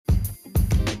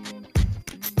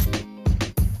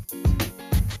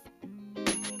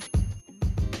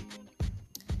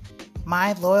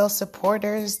My loyal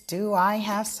supporters, do I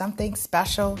have something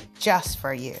special just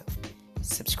for you?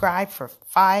 Subscribe for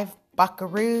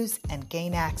 $5 and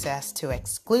gain access to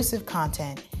exclusive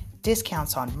content,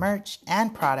 discounts on merch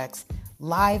and products,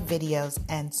 live videos,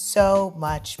 and so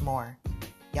much more.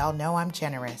 Y'all know I'm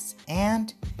generous,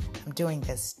 and I'm doing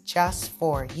this just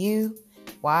for you.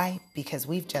 Why? Because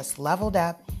we've just leveled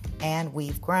up and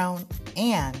we've grown,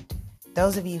 and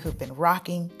those of you who've been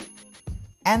rocking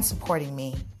and supporting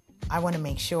me, I want to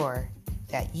make sure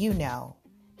that you know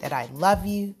that I love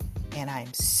you and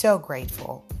I'm so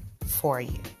grateful for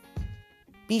you.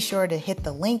 Be sure to hit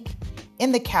the link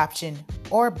in the caption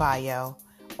or bio,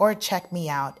 or check me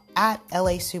out at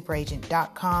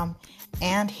laSuperAgent.com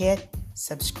and hit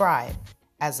subscribe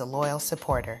as a loyal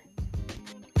supporter.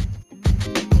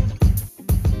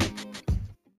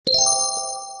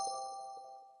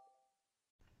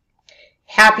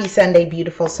 Happy Sunday,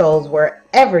 beautiful souls,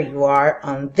 wherever you are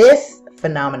on this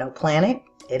phenomenal planet.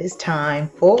 It is time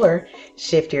for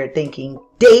Shift Your Thinking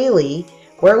Daily,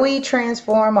 where we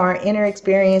transform our inner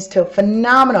experience to a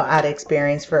phenomenal outer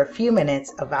experience for a few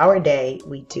minutes of our day.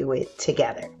 We do it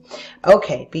together.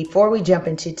 Okay, before we jump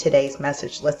into today's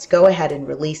message, let's go ahead and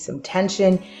release some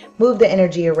tension, move the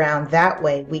energy around. That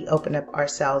way we open up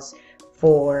ourselves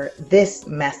for this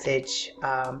message,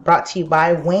 brought to you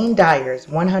by Wayne Dyer's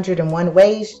 101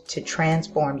 Ways to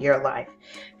Transform Your Life.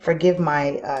 Forgive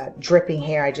my dripping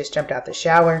hair. I just jumped out the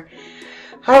shower.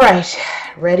 All right,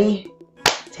 ready?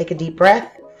 Take a deep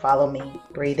breath. Follow me.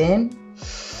 Breathe in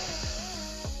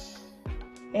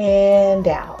and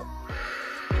out.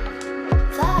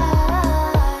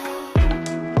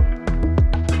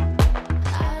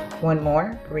 One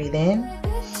more. Breathe in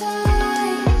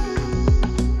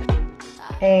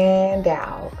and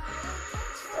out.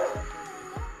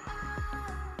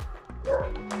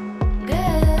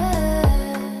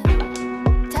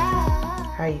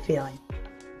 How are you feeling?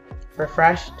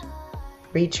 Refreshed?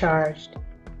 Recharged?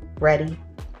 Ready?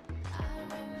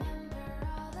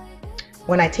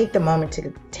 When I take the moment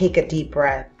to take a deep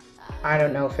breath, I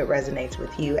don't know if it resonates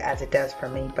with you as it does for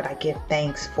me, but I give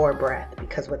thanks for breath,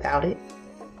 because without it,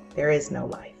 there is no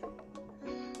life.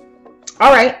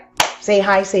 All right. Say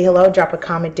hi, say hello, drop a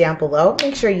comment down below.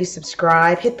 Make sure you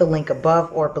subscribe, hit the link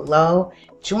above or below.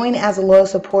 Join as a loyal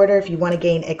supporter if you want to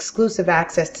gain exclusive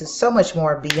access to so much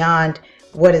more beyond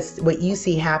what you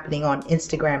see happening on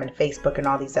Instagram and Facebook and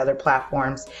all these other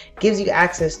platforms. Gives you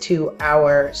access to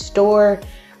our store,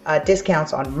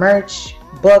 discounts on merch,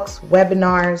 books,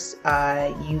 webinars.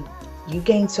 You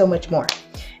gain so much more.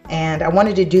 And I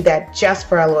wanted to do that just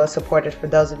for our loyal supporters, for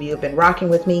those of you who have been rocking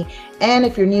with me. And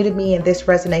if you're new to me and this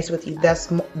resonates with you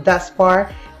thus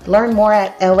far, learn more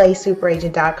at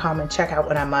laSuperAgent.com and check out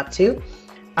what I'm up to.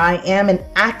 I am an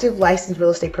active licensed real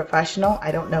estate professional.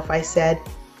 I don't know if I said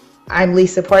I'm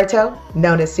Lisa Puerto,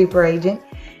 known as Super Agent.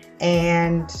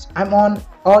 And I'm on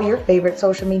all your favorite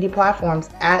social media platforms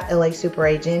at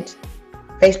laSuperAgent.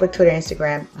 Facebook, Twitter,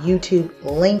 Instagram, YouTube,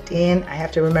 LinkedIn. I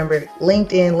have to remember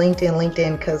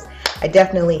LinkedIn, because I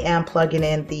definitely am plugging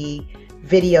in the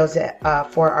videos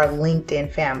for our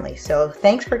LinkedIn family. So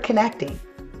thanks for connecting.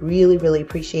 Really, really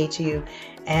appreciate you.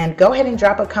 And go ahead and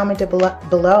drop a comment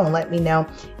below and let me know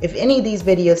if any of these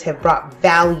videos have brought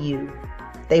value.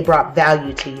 They brought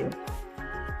value to you.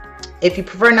 If you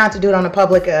prefer not to do it on a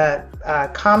public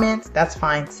comments, that's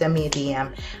fine. Send me a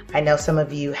DM. I know some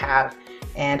of you have,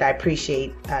 and I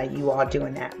appreciate you all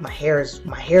doing that. My hair's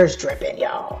dripping,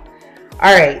 y'all.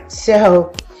 All right,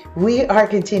 so we are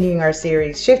continuing our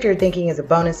series. Shift Your Thinking is a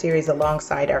bonus series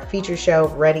alongside our feature show,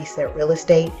 Ready, Set, Real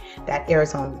Estate, that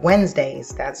airs on Wednesdays.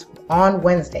 That's on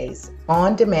Wednesdays,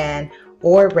 on demand,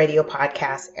 or radio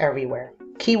podcasts everywhere.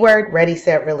 Keyword, Ready,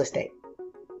 Set, Real Estate.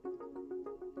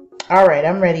 All right,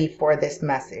 I'm ready for this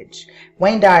message.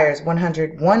 Wayne Dyer's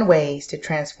 101 Ways to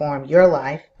Transform Your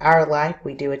Life, Our Life,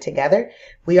 We Do It Together.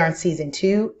 We are in season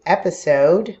 2,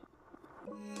 episode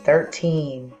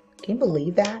 13. Can you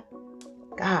believe that?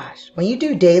 Gosh, when you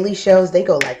do daily shows, they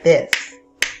go like this.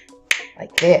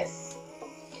 Like this.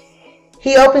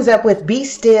 He opens up with, be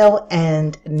still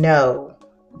and know.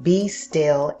 Be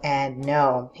still and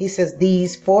know. He says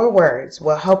these 4 words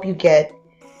will help you get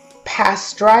past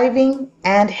striving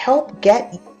and help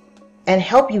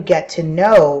you get to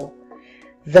know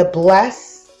the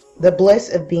bliss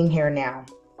of being here now.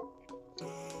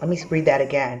 Let me read that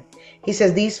again. He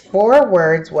says these 4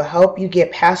 words will help you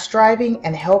get past striving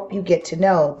and help you get to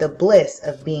know the bliss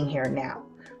of being here now.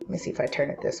 Let me see if I turn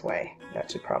it this way.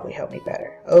 That should probably help me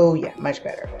better. Oh yeah, much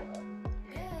better.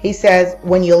 He says,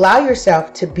 when you allow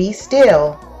yourself to be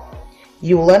still,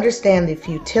 you will understand the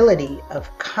futility of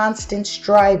constant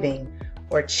striving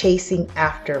or chasing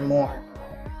after more.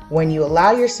 When you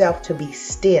allow yourself to be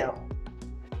still,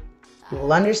 you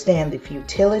will understand the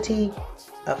futility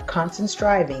of constant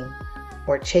striving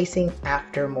or chasing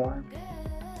after more.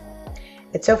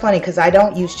 It's so funny because I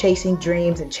don't use chasing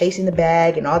dreams and chasing the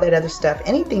bag and all that other stuff.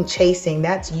 Anything chasing,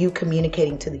 that's you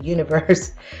communicating to the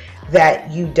universe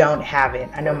that you don't have it.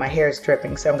 I know my hair is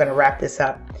dripping, so I'm going to wrap this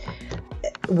up.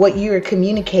 What you're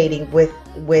communicating with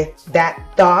that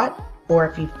thought, or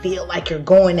if you feel like you're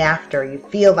going after, you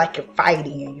feel like you're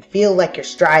fighting, and you feel like you're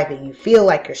striving, you feel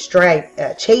like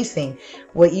you're chasing,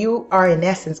 what you are in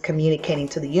essence communicating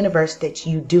to the universe that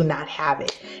you do not have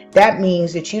it. That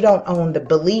means that you don't own the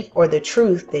belief or the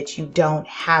truth that you don't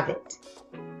have it.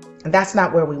 And that's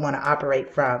not where we want to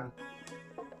operate from.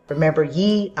 Remember,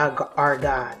 ye are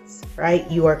gods, right?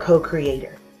 You are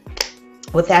co-creator.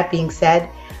 With that being said,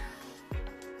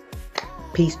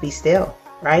 peace be still,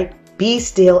 right? Be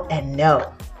still and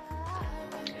know.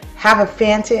 Have a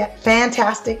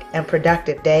fantastic and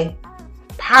productive day.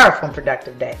 Powerful and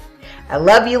productive day. I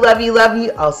love you, love you, love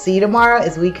you. I'll see you tomorrow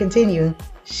as we continue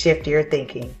Shift Your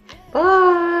Thinking.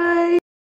 Bye.